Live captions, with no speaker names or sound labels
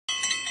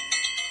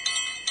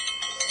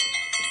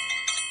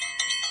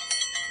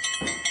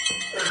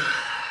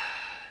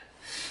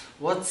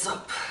What's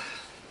up?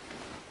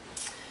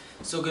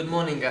 So good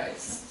morning,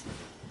 guys.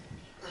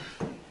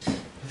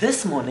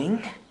 This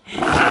morning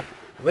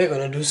we're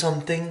gonna do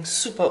something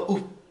super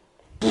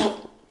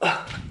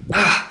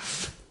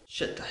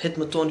shit, I hit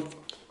my tone.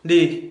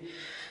 D.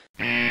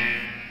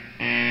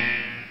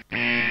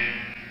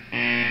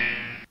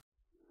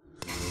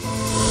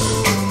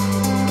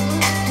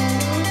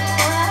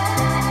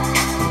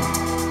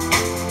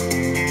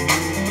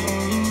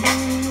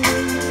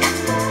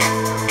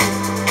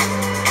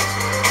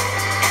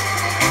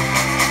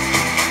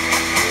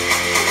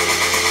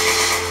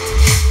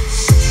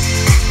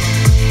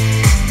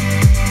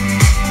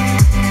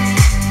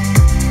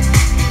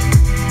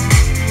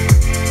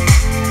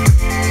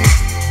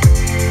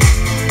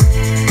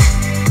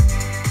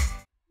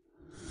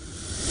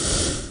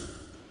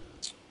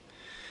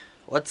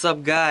 What's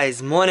up,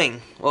 guys?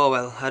 Morning. Oh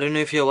well, I don't know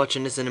if you're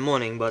watching this in the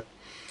morning, but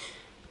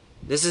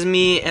this is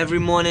me every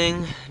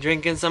morning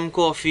drinking some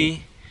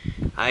coffee.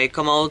 I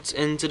come out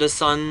into the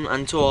sun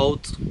and tour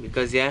out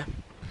because yeah,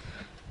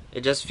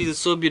 it just feels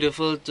so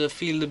beautiful to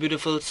feel the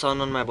beautiful sun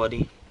on my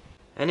body.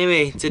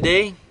 Anyway,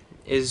 today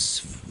is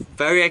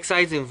very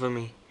exciting for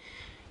me.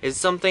 It's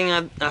something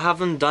I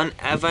haven't done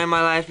ever in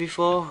my life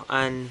before,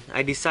 and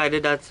I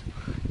decided that,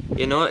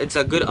 you know, it's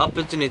a good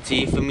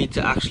opportunity for me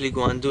to actually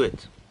go and do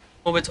it.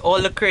 With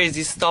all the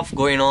crazy stuff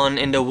going on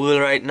in the world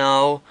right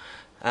now,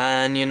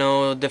 and you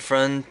know,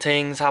 different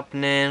things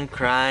happening,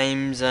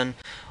 crimes and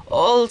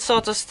all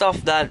sorts of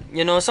stuff, that,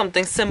 you know,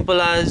 something simple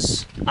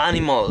as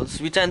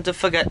animals, we tend to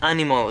forget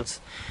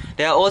animals.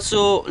 They are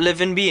also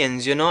living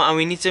beings, you know, and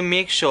we need to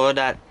make sure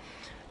that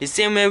the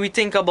same way we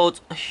think about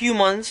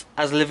humans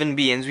as living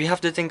beings, we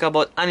have to think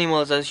about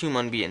animals as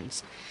human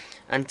beings.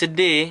 And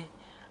today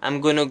I'm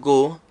gonna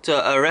go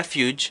to a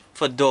refuge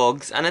for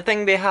dogs, and I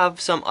think they have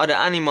some other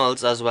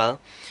animals as well,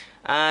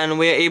 and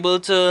we're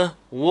able to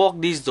walk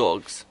these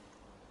dogs.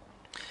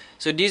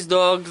 So these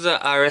dogs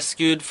are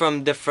rescued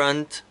from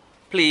different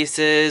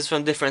places,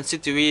 from different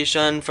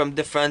situations, from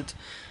different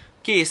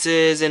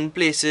cases and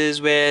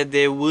places where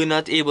they were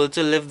not able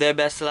to live their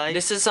best life.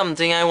 This is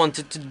something I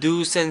wanted to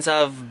do since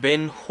I've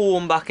been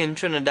home back in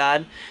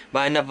Trinidad, but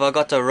I never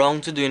got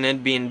around to doing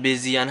it, being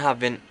busy and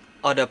having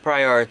other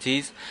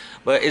priorities.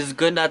 But it's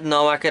good that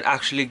now I can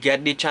actually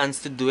get the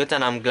chance to do it,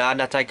 and I'm glad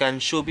that I can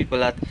show people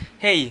that,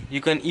 hey,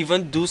 you can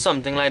even do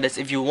something like this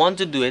if you want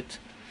to do it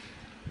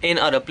in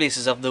other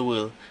places of the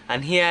world.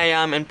 And here I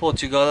am in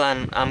Portugal,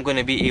 and I'm going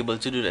to be able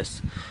to do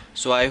this.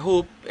 So I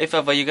hope if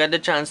ever you get the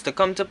chance to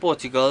come to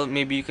Portugal,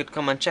 maybe you could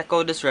come and check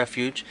out this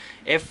refuge.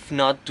 If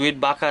not, do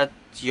it back at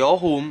your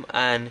home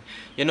and,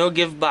 you know,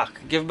 give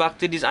back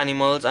to these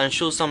animals and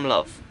show some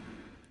love.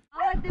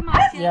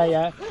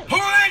 Yeah. Who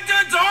let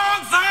the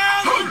dogs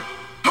out?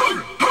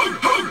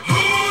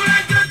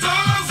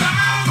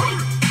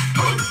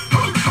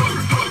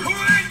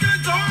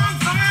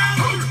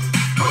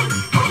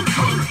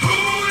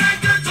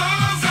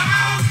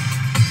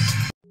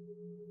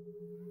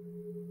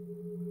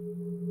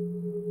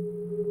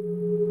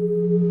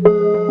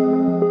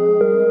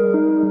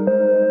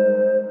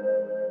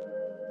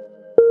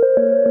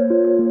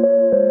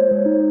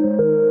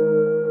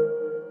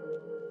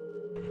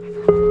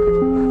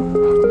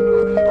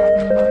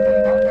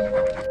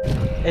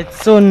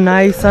 It's so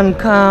nice and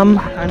calm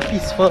and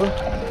peaceful,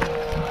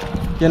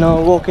 you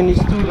know, walking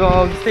these two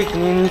dogs,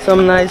 taking in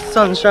some nice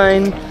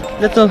sunshine.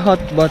 Little hot,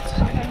 but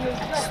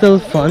still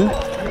fun.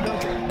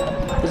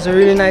 It's a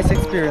really nice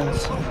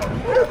experience.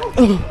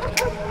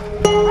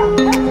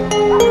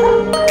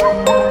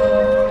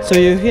 So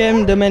you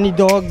hear the many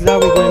dogs that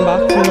we're going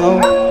back to now.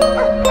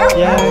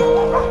 Yeah.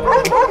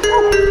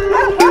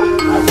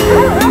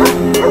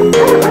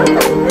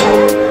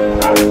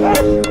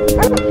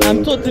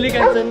 I'm totally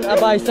getting a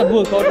bicep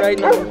workout right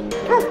now.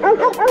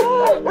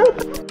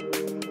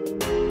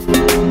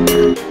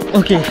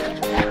 Okay,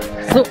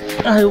 so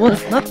I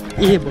was not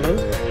able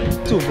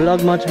to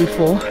vlog much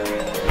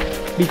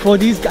before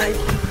these guys.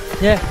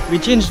 Yeah, we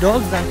changed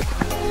dogs and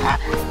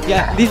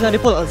yeah, these are the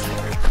pullers.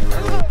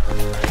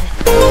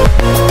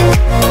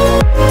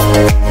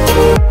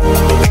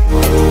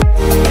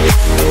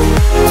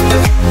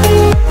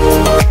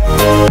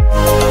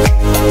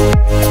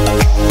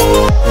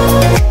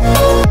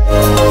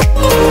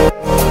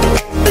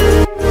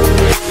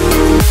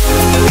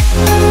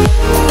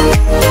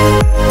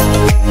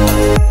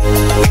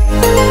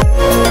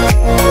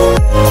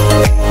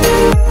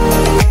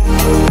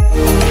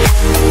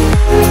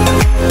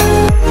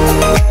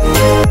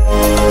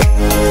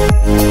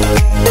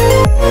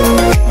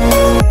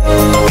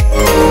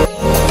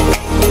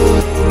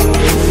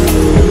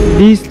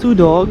 These two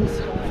dogs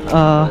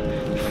are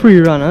free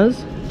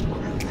runners.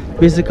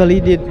 Basically,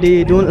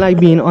 they don't like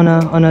being on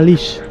a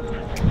leash,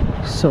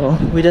 so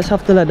we just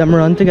have to let them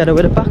run together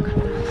with the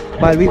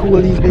pack while we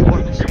hold these big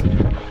ones.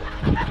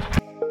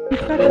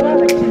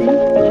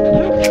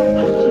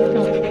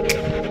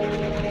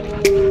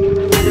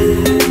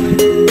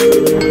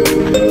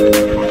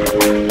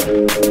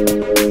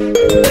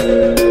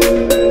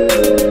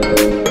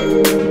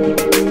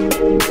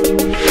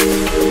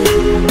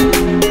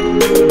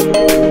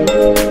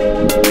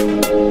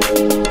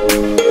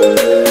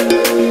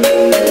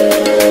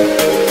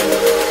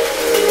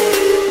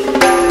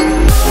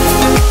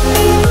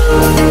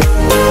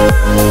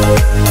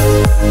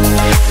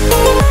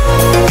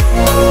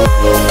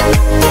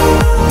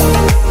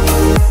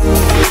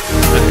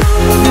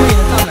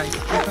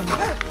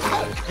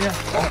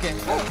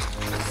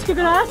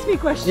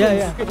 questions.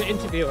 Yeah. Good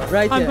interviewer.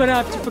 Right I'm here. going to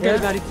have to forget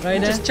about it. Right We're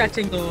there. just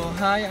chatting. So,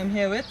 hi, I'm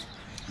here with...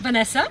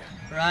 Vanessa,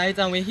 Right,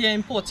 and we're here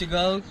in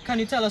Portugal. Can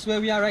you tell us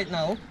where we are right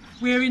now?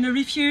 we're in a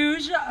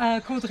refuge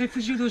called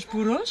Refúgio dos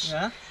Burros,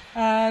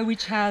 Yeah.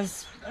 which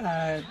has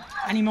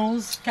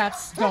animals,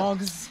 cats,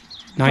 dogs,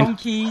 Nine.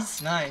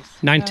 donkeys. Nice.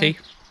 90.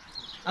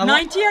 And what-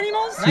 90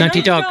 animals?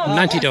 90 dogs. dogs.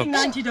 90 I think dogs.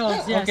 90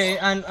 dogs, yes. Okay,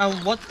 and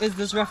what is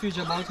this refuge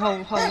about?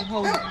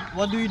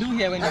 What do you do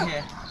here when you're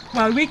here?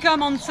 Well, we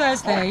come on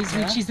Thursdays,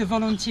 which is the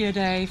volunteer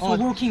day for Oh,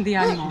 walking the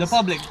animals. The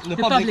public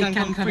can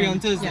come free in. on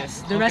Thursdays.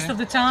 Yes, the rest of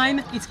the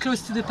time it's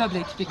closed to the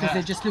public because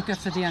they just look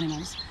after the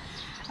animals.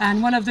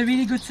 And one of the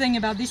really good things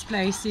about this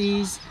place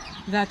is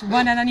that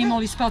when an animal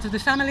is part of the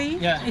family,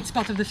 it's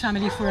part of the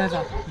family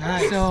forever.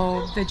 Nice.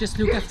 So they just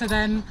look after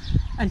them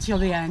until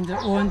the end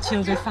or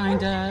until they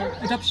find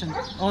adoption.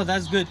 Oh,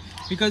 that's good.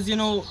 Because, you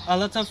know, a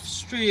lot of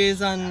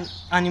strays and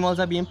animals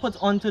are being put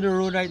onto the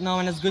road right now,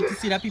 and it's good to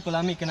see that people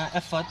are making an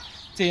effort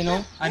to, you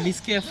know, at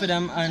least care for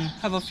them and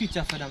have a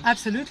future for them.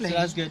 Absolutely. So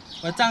that's good.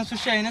 Well, thanks for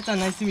sharing it, and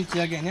nice to meet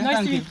you again. Yeah? Nice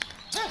Thank to you. meet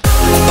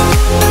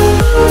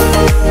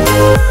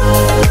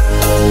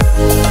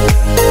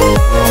you.